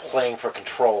playing for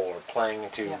control or playing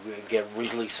to get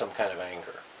release some kind of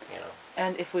anger, you know.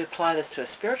 And if we apply this to a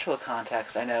spiritual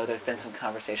context, I know there's been some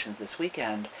conversations this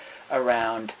weekend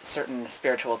around certain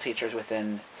spiritual teachers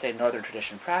within, say, Northern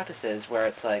tradition practices, where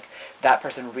it's like, that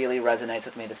person really resonates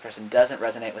with me, this person doesn't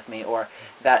resonate with me, or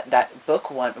that book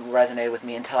resonated with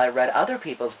me until I read other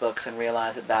people's books and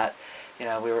realized that you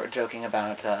know, we were joking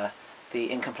about the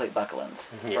incomplete Bucklands,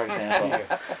 for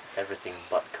example. Everything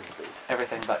but complete.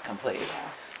 Everything but complete.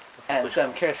 And so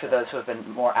I'm curious for those who have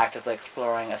been more actively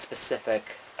exploring a specific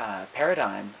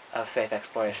paradigm of faith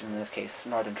exploration, in this case,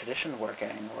 Northern tradition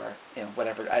working, or you know,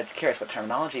 whatever. I'm curious what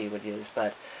terminology you would use,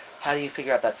 but how do you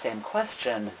figure out that same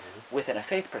question within a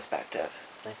faith perspective?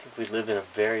 I think we live in a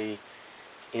very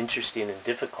interesting and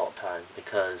difficult time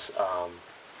because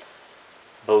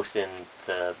both in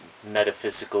the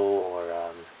metaphysical or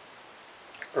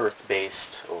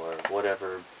earth-based or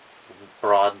whatever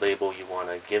broad label you want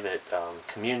to give it,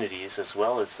 communities as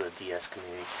well as the DS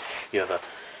community, you have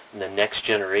the next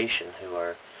generation who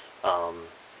are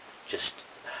just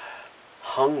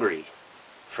hungry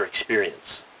for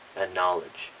experience and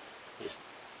knowledge,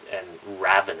 and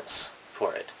ravenous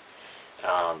for it,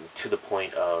 to the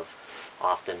point of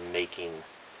often making,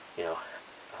 you know,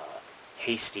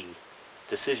 hasty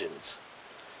decisions.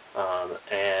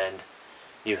 And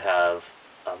you have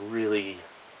a really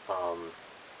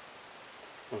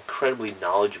incredibly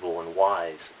knowledgeable and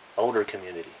wise older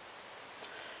community.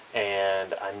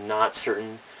 And I'm not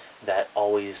certain that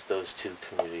always those two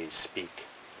communities speak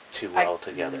too well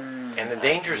together. And the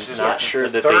dangers is not sure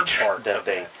the that third part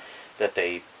that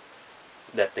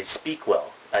they speak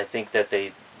well. I think that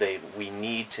we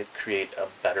need to create a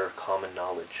better common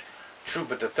knowledge. True,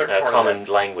 but the third part common of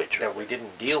language that we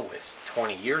didn't deal with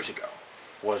 20 years ago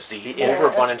was the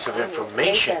overabundance of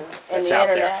information in that's the out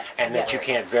there, internet. and that you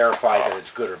can't verify that it's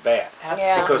good or bad.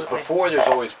 Yeah. Because before there's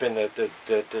always been the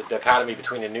dichotomy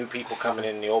between the new people coming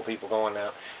in and the old people going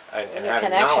out and Your having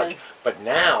connection. knowledge. But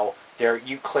now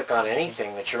you click on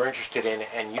anything that you're interested in,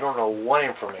 and you don't know what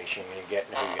information you're going to get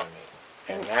and who you're going to meet.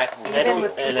 And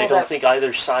that I don't think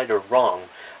either side are wrong.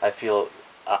 I feel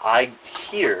I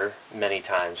hear many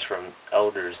times from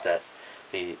elders that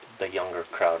the younger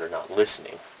crowd are not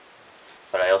listening.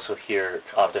 But I also hear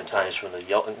oftentimes from the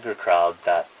younger crowd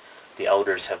that the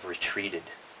elders have retreated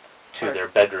to their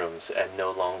bedrooms and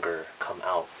no longer come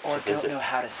out Or to visit. don't know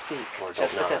how to speak. Or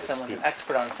Just don't know how because to someone's an speak.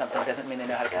 expert on something doesn't mean they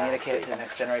know how to communicate it to the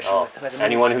next generation. Oh, who hasn't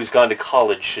anyone who's gone to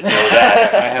college should know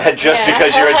that. Just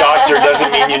because you're a doctor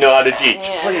doesn't mean you know how to teach.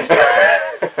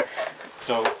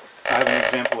 So I have an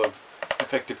example of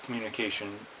effective communication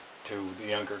to the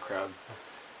younger crowd.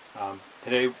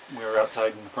 Today we were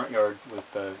outside in the front yard with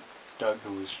Doug,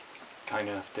 who was kind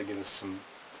enough to give us some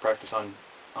practice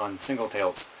on single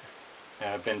tails.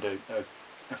 I've been to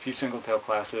a few single tail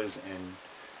classes, and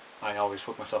I always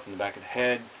put myself in the back of the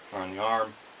head or on the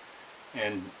arm,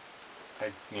 and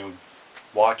I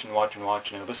watch and watch and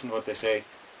watch, and I listen to what they say,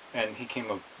 and he came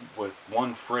up with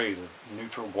one phrase of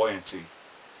neutral buoyancy,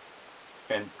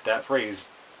 and that phrase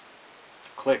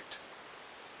clicked,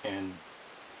 and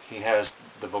he has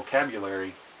the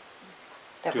vocabulary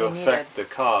That to we affect the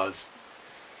cause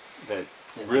that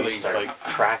really, You start like,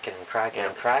 cracking and cracking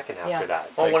and cracking after Yeah.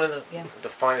 that. Well, Like, one of the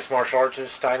finest martial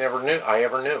artists I ever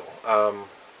knew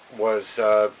was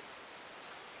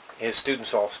his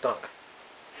students all stunk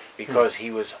because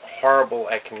he was horrible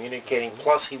at communicating.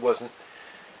 Plus, he wasn't.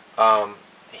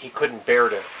 He couldn't bear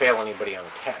to fail anybody on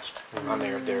a test on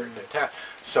their test.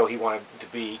 So he wanted to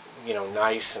be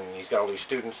nice, and he's got all these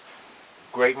students.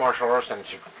 great martial artist, and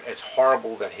it's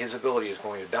horrible that his ability is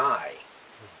going to die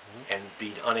and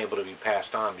be unable to be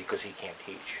passed on because he can't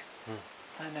teach.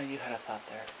 I know you had a thought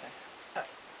there.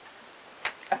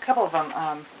 A couple of them.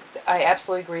 I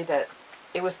absolutely agree that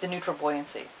it was the neutral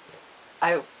buoyancy.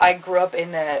 I grew up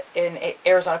in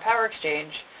Arizona Power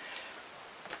Exchange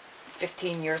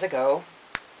 15 years ago,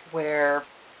 where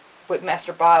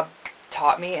Master Bob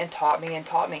taught me and taught me and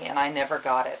taught me, and I never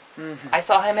got it. Mm-hmm. I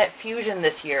saw him at Fusion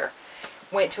this year.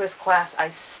 Went to his class. I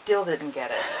still didn't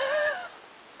get it.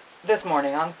 This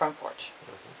morning on the front porch.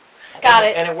 Got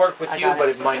it. And it worked with I you, got but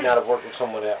it. it might not have worked with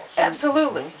someone else.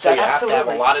 Absolutely. So you have Absolutely. to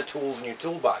have a lot of tools in your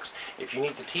toolbox. If you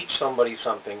need to teach somebody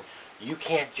something, you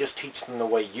can't just teach them the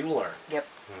way you learn. Yep.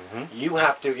 You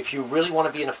have to, if you really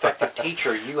want to be an effective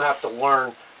teacher, you have to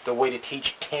learn the way to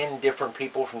teach 10 different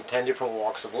people from 10 different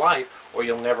walks of life, or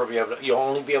you'll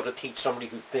only be able to teach somebody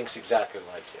who thinks exactly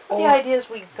like you. The idea is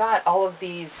we got all of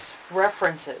these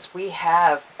references. We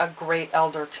have a great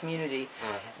elder community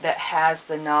that has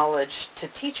the knowledge to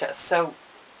teach us. So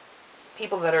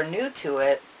people that are new to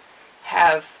it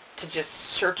have to just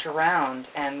search around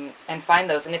and find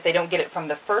those. And if they don't get it from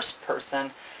the first person,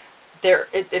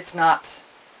 it's not,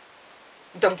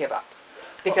 don't give up.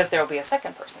 Because there will be a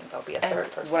second person, there will be a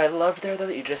third person. What I loved there, though,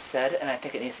 that you just said, and I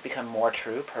think it needs to become more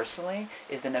true personally,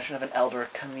 is the notion of an elder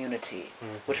community,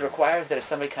 which requires that if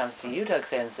somebody comes to you, Doug,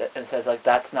 and says, like,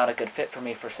 that's not a good fit for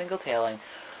me for single-tailing,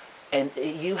 and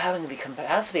you having the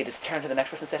capacity to turn to the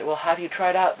next person and say, well, have you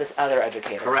tried out this other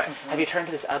educator? Correct. Have you turned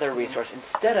to this other resource?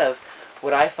 Instead of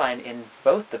what I find in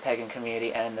both the pagan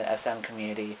community and in the SM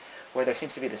community, where there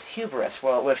seems to be this hubris.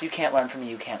 Well, if you can't learn from me,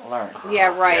 you can't learn.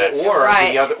 Yeah, right. Or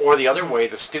right. the other way,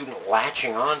 the student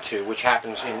latching onto, which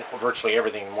happens in virtually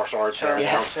everything in martial arts,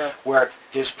 Yes. where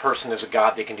this person is a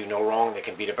god, they can do no wrong, they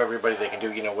can beat up everybody, they can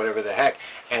do whatever the heck.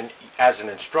 And as an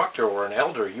instructor or an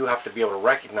elder, you have to be able to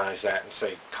recognize that and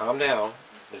say, calm down,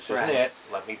 this isn't it.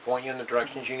 Let me point you in the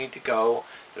directions you need to go.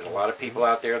 There's a lot of people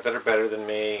out there that are better than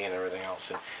me and everything else.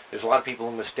 And there's a lot of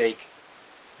people who mistake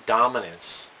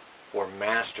dominance or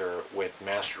master with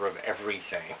master of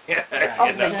everything. Of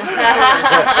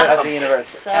the universe.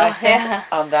 So, and I think yeah.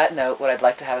 on that note, what I'd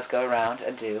like to have us go around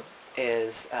and do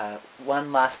is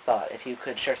one last thought. If you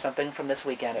could share something from this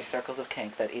weekend at Circles of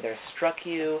Kink that either struck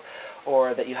you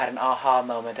or that you had an aha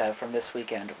moment of from this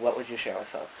weekend, what would you share with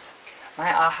folks?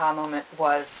 My aha moment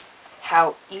was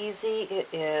how easy it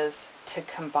is to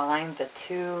combine the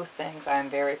two things I'm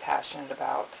very passionate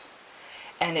about.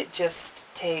 And it just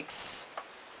takes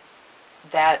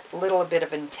that little bit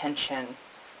of intention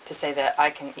to say that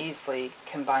I can easily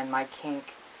combine my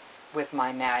kink with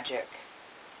my magic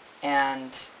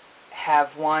and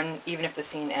have one, even if the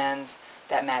scene ends,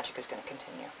 that magic is going to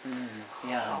continue.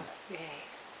 Yeah.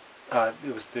 Yay.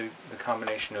 It was the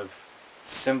combination of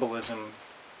symbolism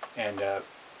and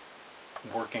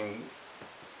working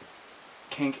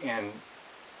kink and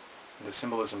the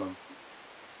symbolism of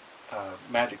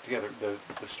magic together. The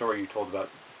story you told about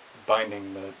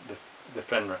binding the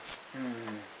Fenris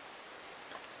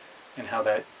and how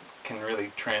that can really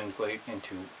translate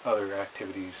into other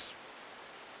activities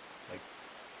like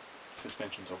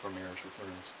suspensions over mirrors with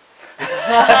runes.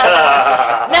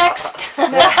 Next.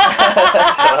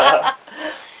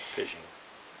 Fishing.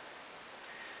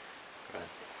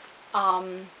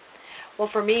 Well,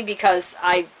 for me, because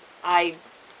I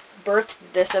birthed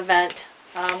this event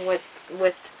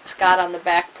with Scott on the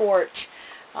back porch,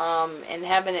 and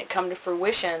having it come to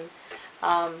fruition,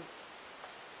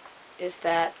 is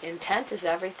that intent is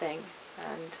everything.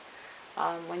 And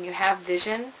when you have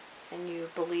vision and you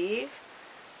believe,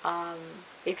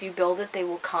 if you build it, they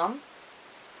will come.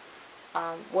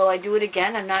 Will I do it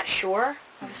again? I'm not sure.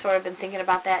 I've sort of been thinking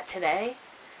about that today,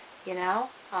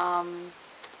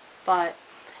 but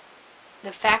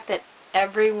the fact that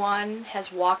everyone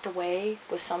has walked away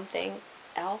with something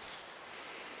else,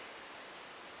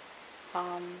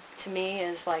 to me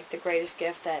is like the greatest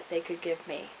gift that they could give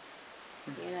me.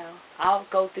 I'll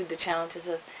go through the challenges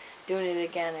of doing it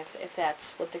again if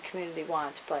that's what the community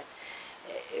wants, but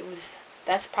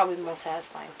that's probably the most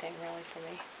satisfying thing really for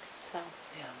me. So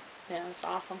yeah, it's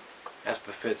awesome. As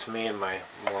befits me and my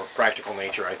more practical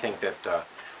nature, I think that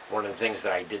one of the things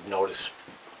that I did notice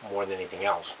more than anything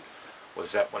else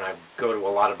was that when I go to a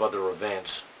lot of other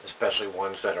events, especially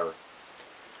ones that are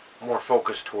more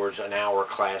focused towards an hour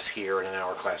class here and an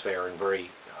hour class there, and very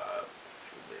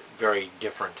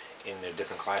different in the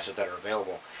different classes that are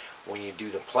available, when you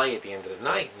do the play at the end of the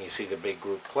night and you see the big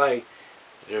group play,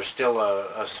 there's still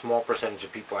a small percentage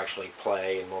of people actually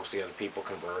play, and most of the other people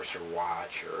converse or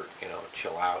watch or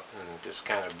chill out and just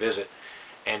kind of visit.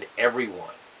 And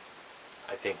everyone,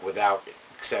 I think without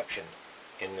exception,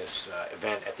 in this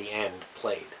event at the end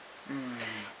played.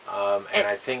 And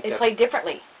I think They played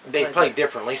differently. they played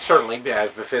differently, certainly, as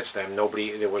befits them.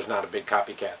 There was not a big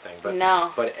copycat thing. But,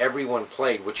 No. But everyone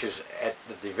played, which is, at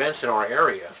the events in our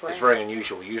area, Right. is very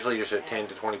unusual. Usually there's a 10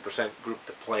 to 20% group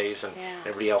that plays, and Yeah.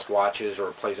 everybody else watches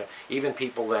or plays. Even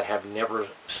people that have never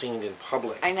seen in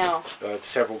public, I know.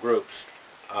 several groups,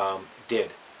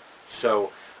 did.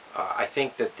 So I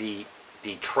think that the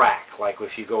track, like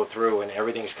if you go through and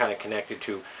everything's kind of connected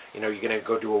to, you're going to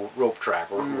go do a rope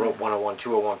track, or rope 101,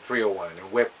 201, 301,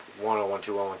 and whip 101,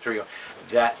 201, 301.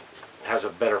 That has a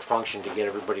better function to get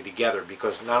everybody together,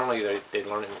 because not only they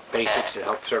learn basics, it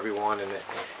helps everyone, and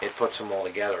it puts them all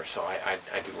together. So I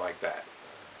do like that.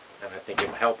 And I think it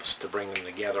helps to bring them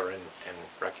together and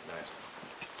recognize them.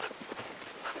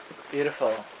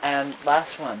 Beautiful. And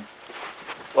last one.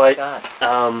 Well, Scott.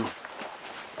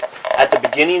 at the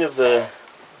beginning of the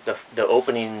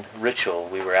opening ritual,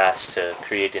 we were asked to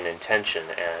create an intention,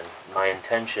 and my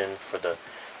intention for the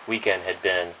weekend had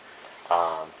been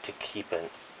to keep an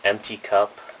empty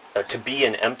cup, to be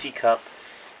an empty cup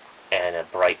and a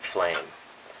bright flame.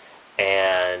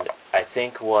 And I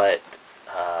think what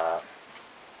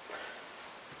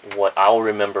I'll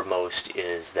remember most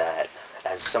is that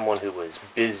as someone who was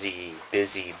busy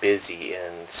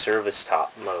in service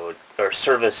top mode, or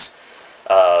service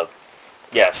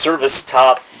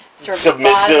top,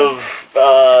 submissive,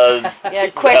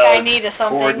 Quick, I need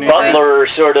something. butler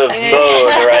sort of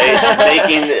mode, right?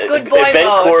 Making Good boy event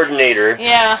mode. coordinator.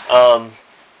 Yeah.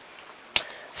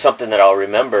 Something that I'll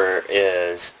remember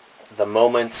is the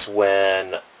moments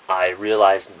when I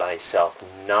realized myself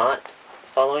not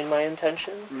following my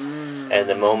intention, and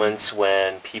the moments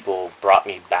when people brought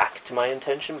me back to my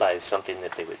intention by something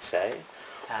that they would say,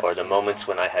 or the moments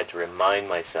when I had to remind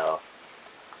myself,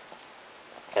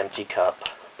 empty cup,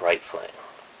 bright flame.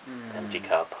 Empty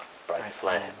cup, bright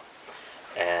flame.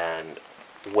 And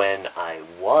when I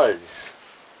was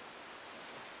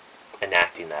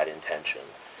enacting that intention,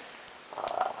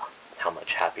 how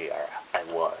much happier I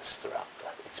was throughout the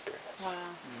experience. Wow.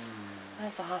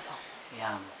 That's awesome.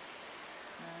 Yeah.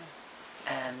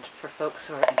 And for folks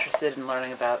who are interested in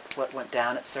learning about what went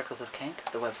down at Circles of Kink,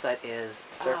 the website is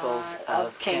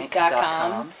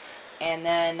circlesofkink.com. And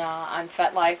then on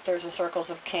FetLife, there's a Circles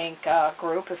of Kink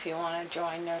group if you want to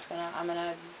join. I'm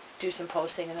gonna do some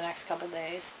posting in the next couple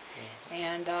days,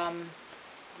 and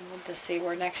we'll just see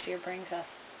where next year brings us.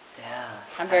 Yeah.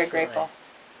 I'm very absolutely. grateful.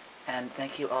 And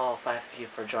thank you all, 5 of you,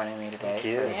 for joining me today Thank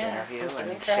you. for this Yeah. interview Thank you. and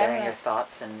Thanks for having sharing your us.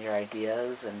 thoughts and your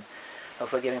ideas, and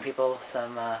hopefully giving people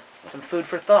some food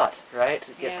for thought, right?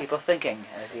 Get Yes. people thinking,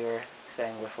 as you were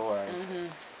saying before.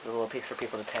 It's a little piece for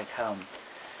people to take home.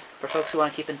 For folks who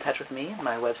want to keep in touch with me,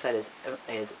 my website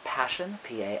is Passion,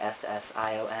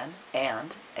 Passion,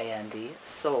 and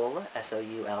Soul,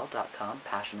 SOUL.com,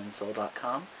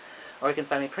 passionandsoul.com. Or you can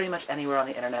find me pretty much anywhere on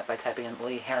the internet by typing in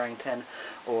Lee Harrington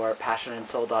or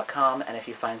passionandsoul.com. And if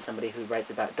you find somebody who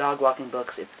writes about dog walking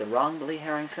books, it's the wrong Lee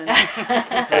Harrington.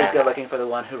 Please go looking for the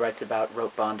one who writes about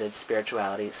rope bondage,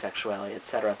 spirituality, sexuality,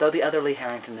 etc. Though the other Lee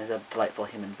Harrington is a delightful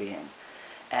human being.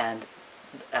 And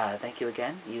thank you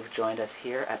again. You've joined us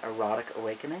here at Erotic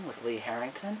Awakening with Lee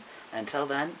Harrington. Until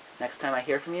then, next time I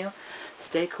hear from you,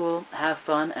 stay cool, have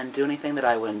fun, and do anything that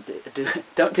I wouldn't do.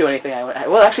 Don't do anything I wouldn't.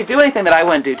 Well, actually, do anything that I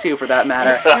wouldn't do too, for that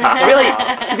matter. Really,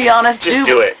 to be honest, Just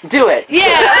do it. Do it. Yeah.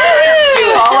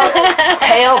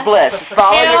 Hail bliss.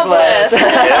 Follow your bliss.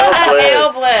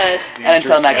 Hail bliss. And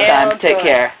until next time, take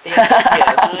care.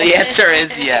 Yes. The answer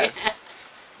is yes.